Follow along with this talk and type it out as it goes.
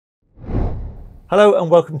Hello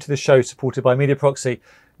and welcome to the show supported by Mediaproxy.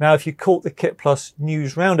 Now, if you caught the KitPlus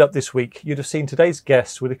news roundup this week, you'd have seen today's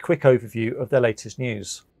guests with a quick overview of their latest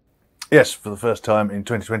news. Yes, for the first time in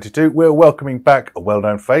 2022, we're welcoming back a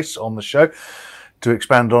well-known face on the show to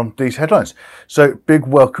expand on these headlines. So, big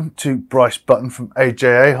welcome to Bryce Button from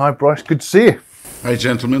AJA. Hi, Bryce. Good to see you. Hi,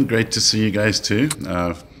 gentlemen. Great to see you guys too.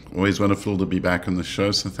 Always wonderful to be back on the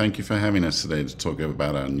show. So, thank you for having us today to talk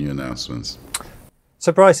about our new announcements.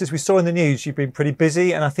 So Bryce, as we saw in the news, you've been pretty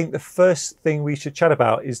busy, and I think the first thing we should chat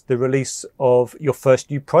about is the release of your first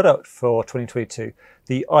new product for 2022,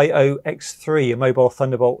 the IO-X3, a mobile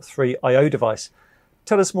Thunderbolt 3 I/O device.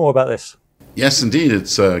 Tell us more about this. Yes, indeed.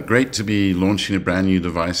 It's great to be launching a brand new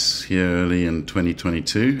device here early in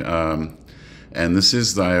 2022. And this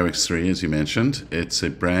is the IO-X3, as you mentioned. It's a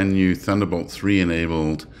brand new Thunderbolt 3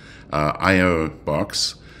 enabled I/O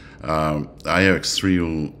box. The IO-X3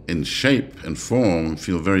 will, in shape and form,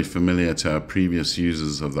 feel very familiar to our previous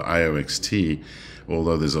users of the IO-XT,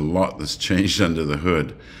 although there's a lot that's changed under the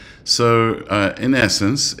hood. So, in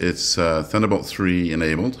essence, it's Thunderbolt 3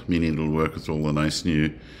 enabled, meaning it'll work with all the nice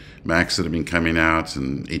new Macs that have been coming out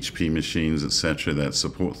and HP machines, etc., that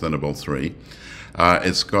support Thunderbolt 3.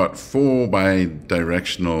 It's got 4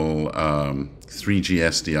 bi-directional 3G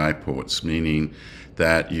SDI ports, meaning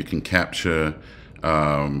that you can capture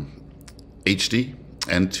HD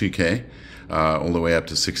and 2K all the way up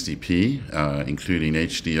to 60p, including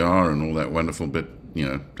HDR and all that wonderful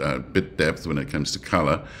bit depth when it comes to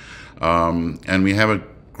color. And we have a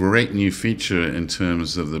great new feature in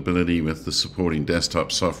terms of the ability with the supporting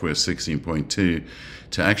desktop software 16.2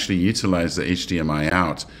 to actually utilize the HDMI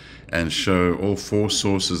out and show all 4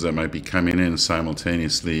 sources that might be coming in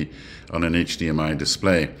simultaneously on an HDMI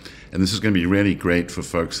display. And this is going to be really great for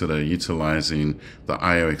folks that are utilizing the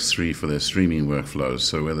IO-X3 for their streaming workflows.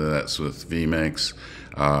 So whether that's with vMix,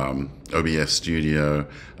 OBS Studio,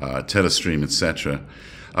 Telestream, etc.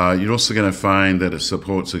 You're also going to find that it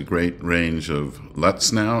supports a great range of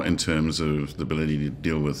LUTs now in terms of the ability to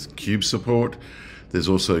deal with cube support. There's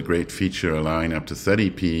also a great feature allowing up to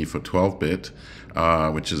 30p for 12-bit,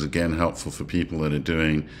 which is again helpful for people that are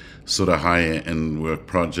doing sort of high-end work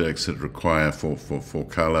projects that require for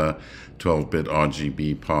color, 12-bit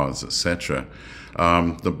RGB paths, etc.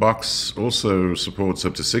 The box also supports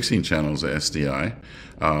up to 16 channels of SDI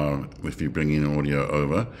if you bring in audio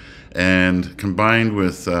over, and combined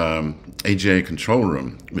with AJA Control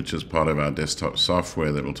Room, which is part of our desktop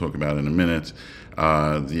software that we'll talk about in a minute,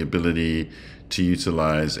 the ability to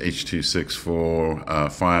utilize H.264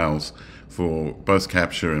 files for both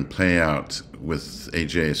capture and play out with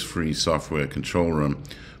AJA's free software control room.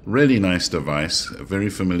 Really nice device, a very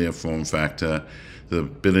familiar form factor, the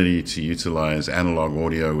ability to utilize analog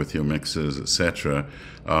audio with your mixers, etc.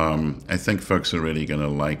 I think folks are really going to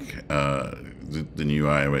like the new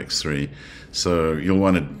IO-X3. So you'll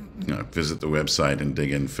want to visit the website and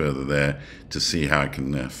dig in further there to see how it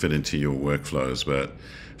can fit into your workflows. But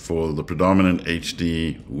for the predominant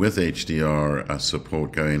HD with HDR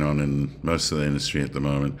support going on in most of the industry at the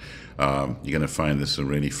moment, you're going to find this a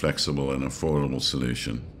really flexible and affordable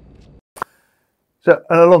solution. So,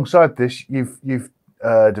 and alongside this, you've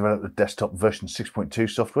developed the desktop version 6.2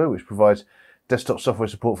 software, which provides desktop software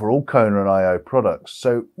support for all Kona and IO products.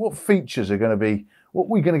 So what features are going to be, what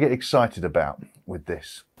we're going to get excited about with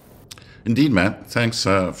this? Indeed, Matt. Thanks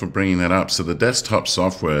for bringing that up. So the desktop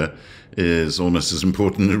software is almost as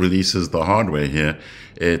important to release as the hardware here.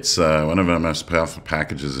 It's one of our most powerful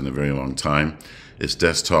packages in a very long time. It's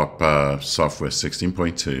desktop software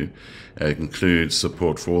 16.2. It includes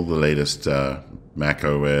support for all the latest Mac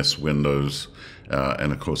OS, Windows,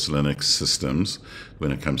 and of course Linux systems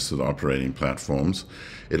when it comes to the operating platforms.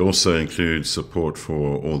 It also includes support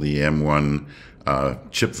for all the M1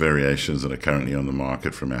 chip variations that are currently on the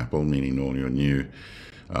market from Apple, meaning all your new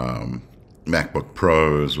MacBook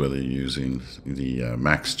Pros, whether you're using the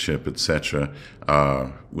Max chip, etc.,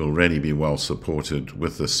 will already be well supported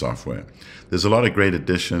with this software. There's a lot of great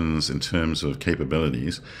additions in terms of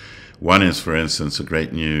capabilities. One is, for instance, a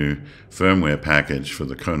great new firmware package for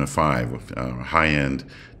the Kona 5 with a high-end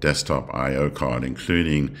desktop I/O card,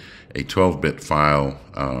 including a 12-bit file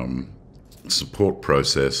support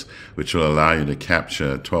process, which will allow you to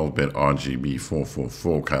capture 12-bit RGB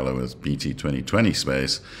 444 color with BT 2020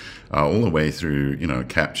 space, all the way through,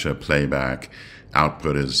 capture, playback,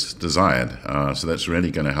 output as desired. So that's really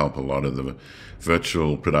going to help a lot of the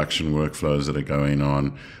virtual production workflows that are going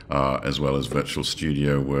on, as well as virtual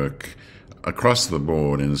studio work across the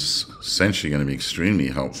board, and is essentially going to be extremely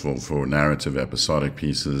helpful for narrative episodic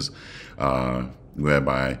pieces,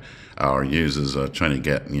 whereby our users are trying to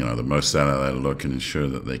get the most out of that look and ensure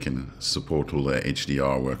that they can support all their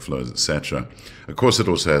HDR workflows, etc. Of course, it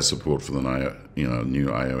also has support for the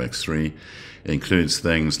new IO-X3. It includes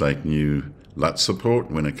things like new LUT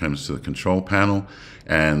support when it comes to the control panel,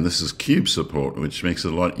 and this is cube support, which makes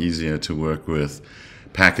it a lot easier to work with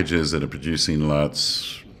packages that are producing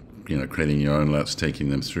LUTs, creating your own LUTs, taking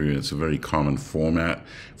them through. It's a very common format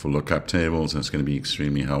for lookup tables, and it's going to be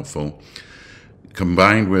extremely helpful.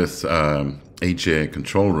 Combined with AJ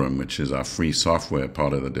Control Room, which is our free software,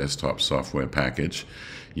 part of the desktop software package,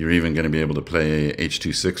 you're even going to be able to play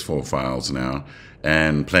H.264 files now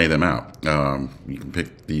and play them out. You can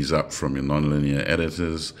pick these up from your nonlinear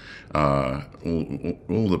editors. All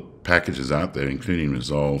the packages out there, including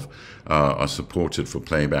Resolve, are supported for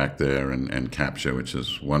playback there and capture, which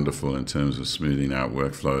is wonderful in terms of smoothing out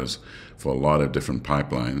workflows for a lot of different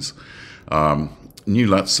pipelines. New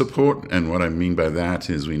LUT support, and what I mean by that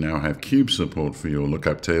is we now have cube support for your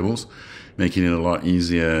lookup tables, making it a lot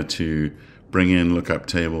easier to bring in lookup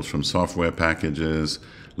tables from software packages,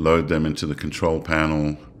 load them into the control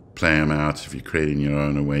panel, play them out. If you're creating your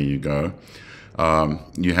own, away you go.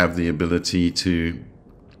 You have the ability to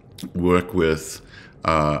work with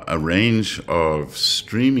a range of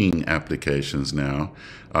streaming applications now,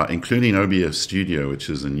 including OBS Studio, which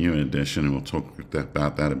is a new addition, and we'll talk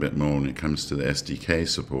about that a bit more when it comes to the SDK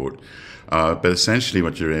support. But essentially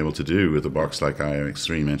what you're able to do with a box like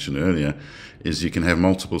IO-X3 mentioned earlier is you can have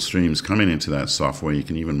multiple streams coming into that software. You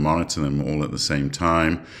can even monitor them all at the same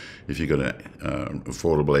time. If you've got an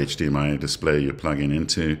affordable HDMI display you're plugging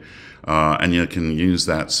into, and you can use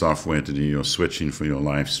that software to do your switching for your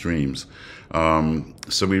live streams.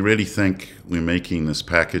 So we really think we're making this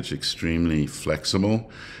package extremely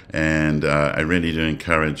flexible, and I really do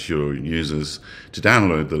encourage your users to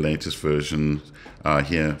download the latest version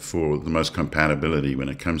here for the most compatibility when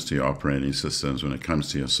it comes to your operating systems, when it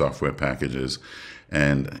comes to your software packages,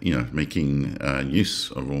 and making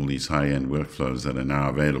use of all these high-end workflows that are now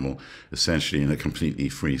available essentially in a completely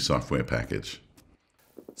free software package.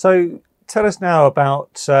 So tell us now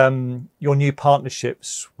about your new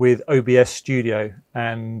partnerships with OBS Studio,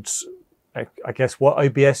 and I guess what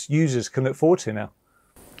OBS users can look forward to now.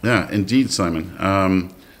 Yeah, indeed,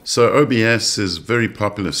 Simon. So OBS is very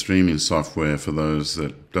popular streaming software for those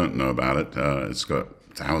that don't know about it. It's got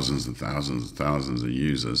thousands and thousands and thousands of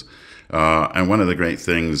users. And one of the great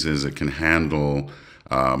things is it can handle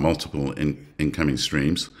multiple incoming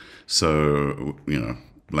streams. So,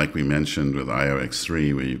 like we mentioned with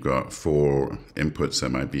IO-X3, where you've got 4 inputs that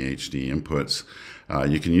might be HD inputs,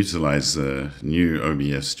 you can utilize the new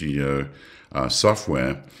OBS Studio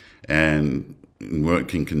software and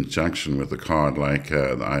work in conjunction with a card like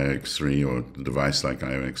the IO-X3 or a device like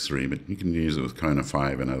IO-X3, but you can use it with Kona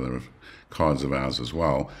 5 and other cards of ours as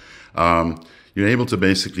well. You're able to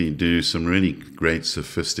basically do some really great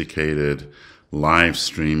sophisticated live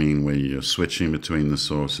streaming where you're switching between the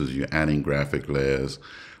sources, you're adding graphic layers,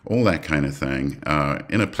 all that kind of thing,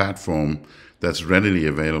 in a platform that's readily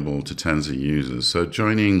available to tons of users. So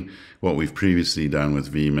joining what we've previously done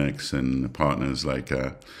with vMix and partners like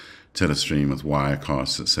Telestream with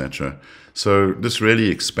Wirecast, etc. So this really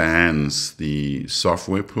expands the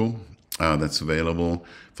software pool that's available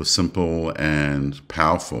for simple and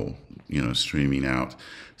powerful, streaming out.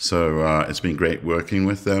 So it's been great working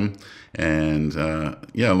with them, and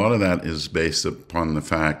yeah, a lot of that is based upon the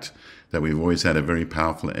fact that we've always had a very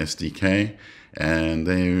powerful SDK, and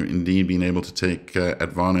they've indeed been able to take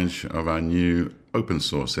advantage of our new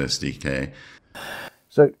OpenSource SDK.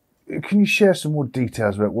 So can you share some more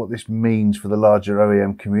details about what this means for the larger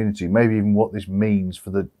OEM community, maybe even what this means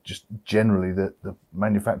for just generally the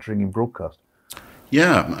manufacturing in broadcast?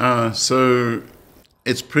 Yeah, so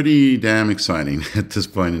it's pretty damn exciting at this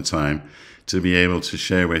point in time to be able to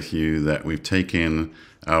share with you that we've taken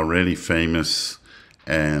our really famous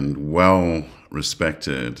and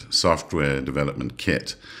well-respected software development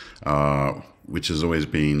kit, which has always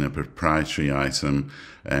been a proprietary item,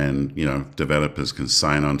 and developers can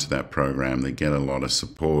sign on to that program. They get a lot of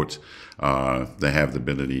support. They have the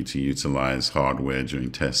ability to utilize hardware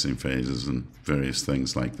during testing phases and various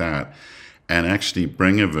things like that, and actually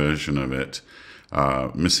bring a version of it,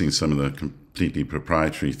 missing some of the completely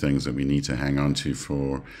proprietary things that we need to hang on to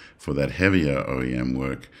for that heavier OEM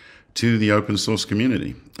work, to the open source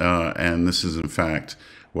community. And this is in fact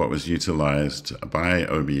what was utilized by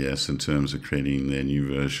OBS in terms of creating their new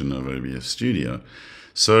version of OBS Studio.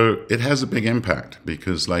 So it has a big impact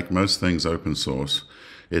because, like most things open source,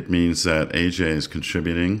 it means that AJ is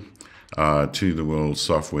contributing to the world's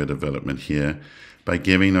software development here. by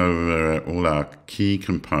giving over all our key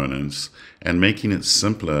components and making it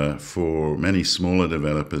simpler for many smaller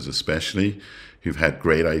developers especially, who've had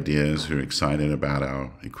great ideas, who are excited about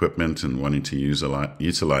our equipment and wanting to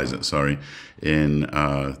utilize it, in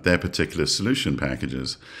their particular solution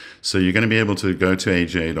packages. So you're going to be able to go to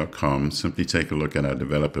aj.com, simply take a look at our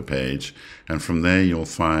developer page, and from there you'll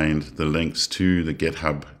find the links to the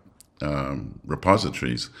GitHub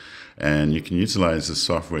repositories. And you can utilize the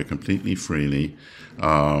software completely freely,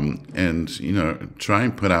 and try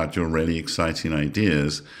and put out your really exciting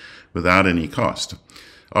ideas without any cost.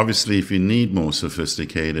 Obviously, if you need more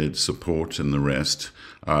sophisticated support and the rest,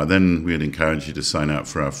 then we'd encourage you to sign up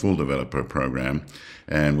for our full developer program.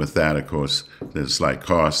 And with that, of course, there's a slight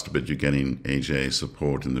cost, but you're getting AJ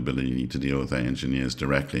support and the ability to deal with our engineers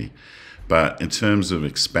directly. But in terms of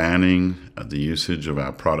expanding the usage of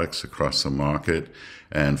our products across the market,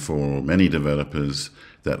 and for many developers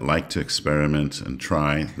that like to experiment and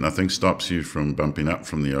try, nothing stops you from bumping up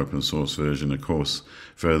from the open source version, of course,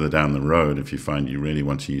 further down the road if you find you really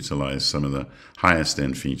want to utilize some of the highest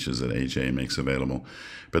end features that AJ makes available.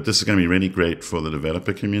 But this is going to be really great for the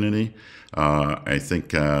developer community. I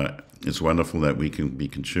think it's wonderful that we can be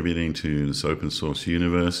contributing to this open source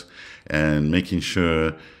universe and making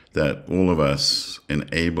sure that all of us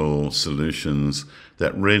enable solutions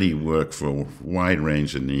that really work for a wide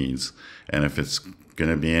range of needs. And if it's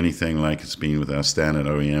going to be anything like it's been with our standard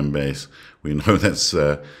OEM base, we know that's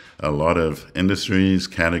a lot of industries,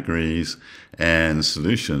 categories, and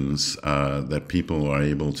solutions that people are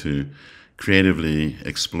able to creatively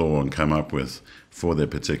explore and come up with for their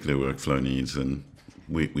particular workflow needs. And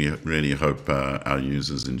we really hope our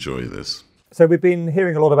users enjoy this. So we've been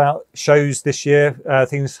hearing a lot about shows this year,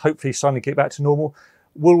 things hopefully starting to get back to normal.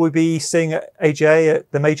 Will we be seeing AGA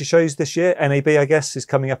at the major shows this year? NAB, I guess, is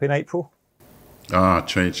coming up in April.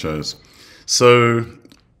 Trade shows. So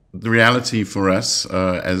the reality for us,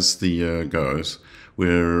 as the year goes,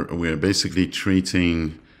 we're basically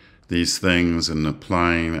treating these things and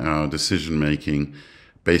applying our decision making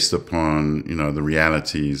based upon the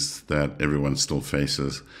realities that everyone still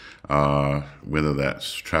faces, whether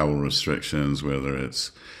that's travel restrictions, whether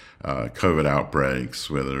it's COVID outbreaks,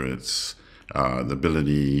 whether it's the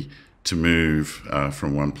ability to move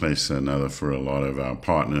from one place to another for a lot of our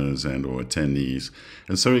partners and or attendees.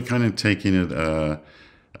 And so we're kind of taking it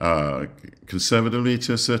conservatively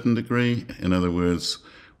to a certain degree. In other words,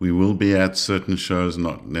 we will be at certain shows,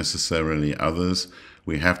 not necessarily others.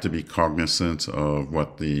 We have to be cognizant of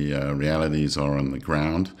what the realities are on the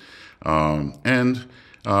ground. And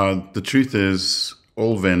the truth is,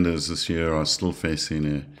 all vendors this year are still facing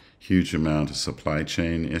a huge amount of supply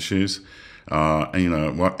chain issues.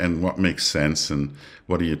 What makes sense, and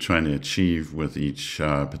what are you trying to achieve with each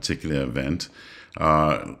particular event?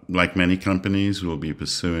 Like many companies, we'll be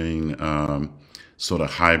pursuing sort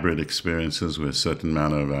of hybrid experiences where a certain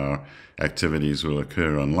amount of our activities will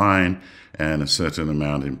occur online and a certain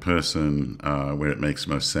amount in person where it makes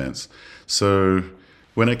most sense. So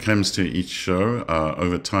when it comes to each show,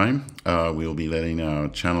 over time, we'll be letting our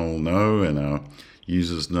channel know and our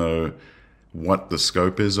users know what the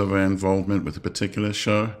scope is of our involvement with a particular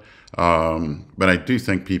show. But I do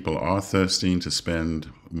think people are thirsting to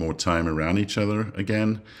spend more time around each other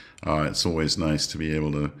again. It's always nice to be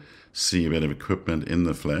able to see a bit of equipment in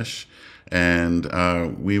the flesh. And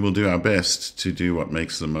we will do our best to do what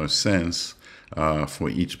makes the most sense for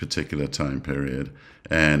each particular time period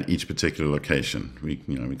and each particular location. We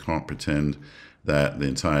can't pretend that the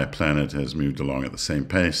entire planet has moved along at the same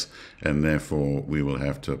pace, and therefore we will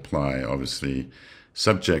have to apply, obviously,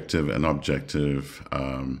 subjective and objective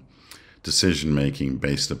decision-making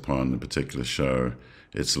based upon the particular show,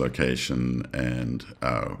 its location, and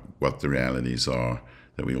what the realities are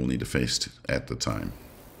that we all need to face at the time.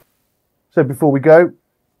 So before we go,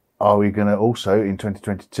 are we going to also, in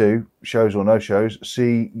 2022, shows or no shows,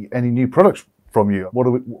 see any new products from you?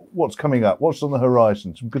 What's coming up? What's on the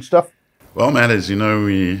horizon? Some good stuff? Well, Matt, as you know,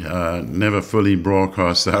 we never fully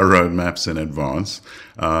broadcast our roadmaps in advance.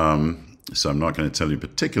 So I'm not going to tell you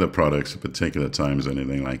particular products at particular times or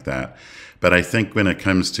anything like that. But I think when it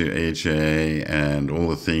comes to AJ and all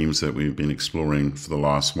the themes that we've been exploring for the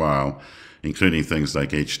last while, including things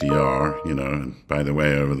like HDR, and by the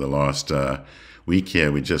way, over the last week here,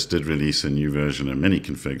 we just did release a new version of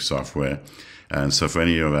mini-config software. And so for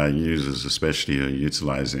any of our users, especially who are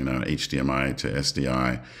utilizing our HDMI to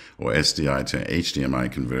SDI or SDI to HDMI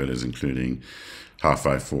converters, including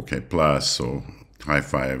Half-Life 4K Plus or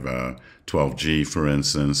Hi-Fi 12G, for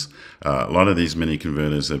instance, a lot of these mini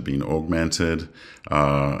converters have been augmented,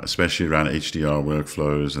 especially around HDR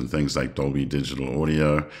workflows and things like Dolby Digital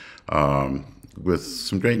Audio. with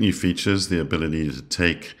some great new features, the ability to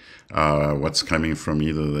take what's coming from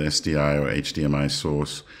either the SDI or HDMI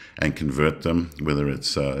source and convert them, whether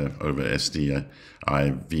it's over SDI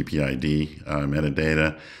VPID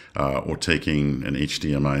metadata, or taking an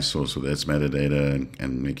HDMI source with its metadata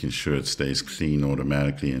and making sure it stays clean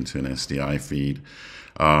automatically into an SDI feed.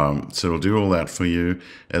 So it'll do all that for you,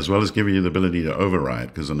 as well as give you the ability to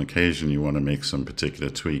override, because on occasion you want to make some particular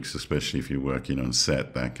tweaks, especially if you're working on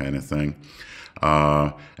set, that kind of thing.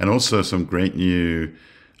 And also some great new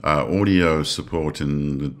audio support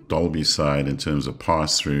in the Dolby side in terms of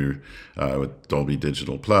pass-through with Dolby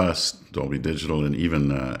Digital Plus, Dolby Digital, and even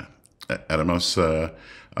Atmos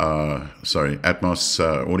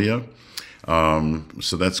audio.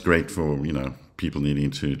 So that's great for, you know, people needing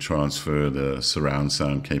to transfer the surround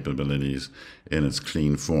sound capabilities in its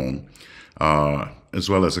clean form, as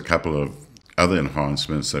well as a couple of other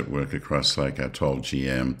enhancements that work across like our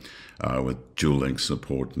 12GM with dual link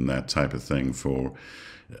support and that type of thing for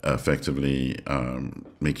effectively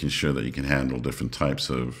making sure that you can handle different types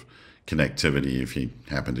of connectivity if you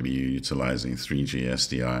happen to be utilizing 3G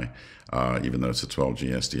SDI, even though it's a 12G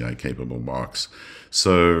SDI capable box.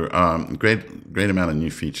 So great amount of new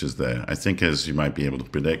features there. I think, as you might be able to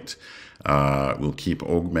predict, we'll keep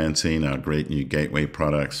augmenting our great new gateway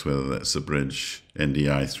products, whether that's the Bridge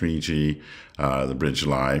NDI 3G, the Bridge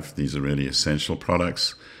Live. These are really essential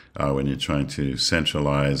products when you're trying to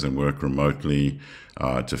centralize and work remotely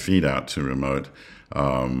to feed out to remote,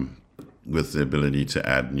 with the ability to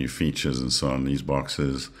add new features and so on. These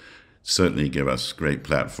boxes certainly give us great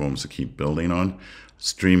platforms to keep building on.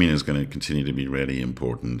 Streaming is going to continue to be really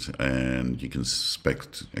important, and you can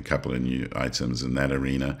expect a couple of new items in that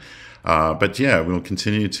arena. But yeah, we'll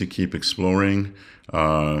continue to keep exploring. There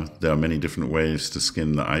are many different ways to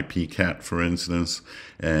skin the IP cat, for instance,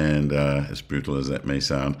 and as brutal as that may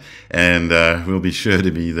sound. And we'll be sure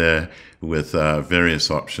to be there with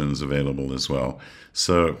various options available as well.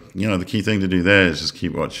 So, you know, the key thing to do there is just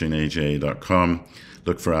keep watching AJA.com.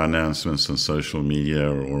 Look for our announcements on social media,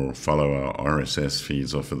 or follow our RSS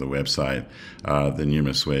feeds off of the website. There are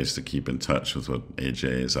numerous ways to keep in touch with what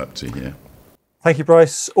AJA is up to here. Thank you,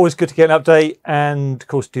 Bryce. Always good to get an update. And of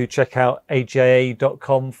course, do check out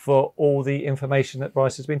aja.com for all the information that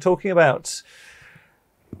Bryce has been talking about.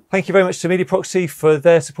 Thank you very much to Mediaproxy for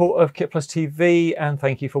their support of KitPlus TV, and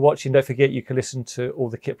thank you for watching. Don't forget, you can listen to all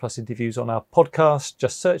the KitPlus interviews on our podcast.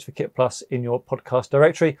 Just search for KitPlus in your podcast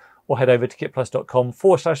directory, or head over to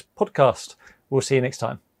kitplus.com/podcast. We'll see you next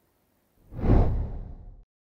time.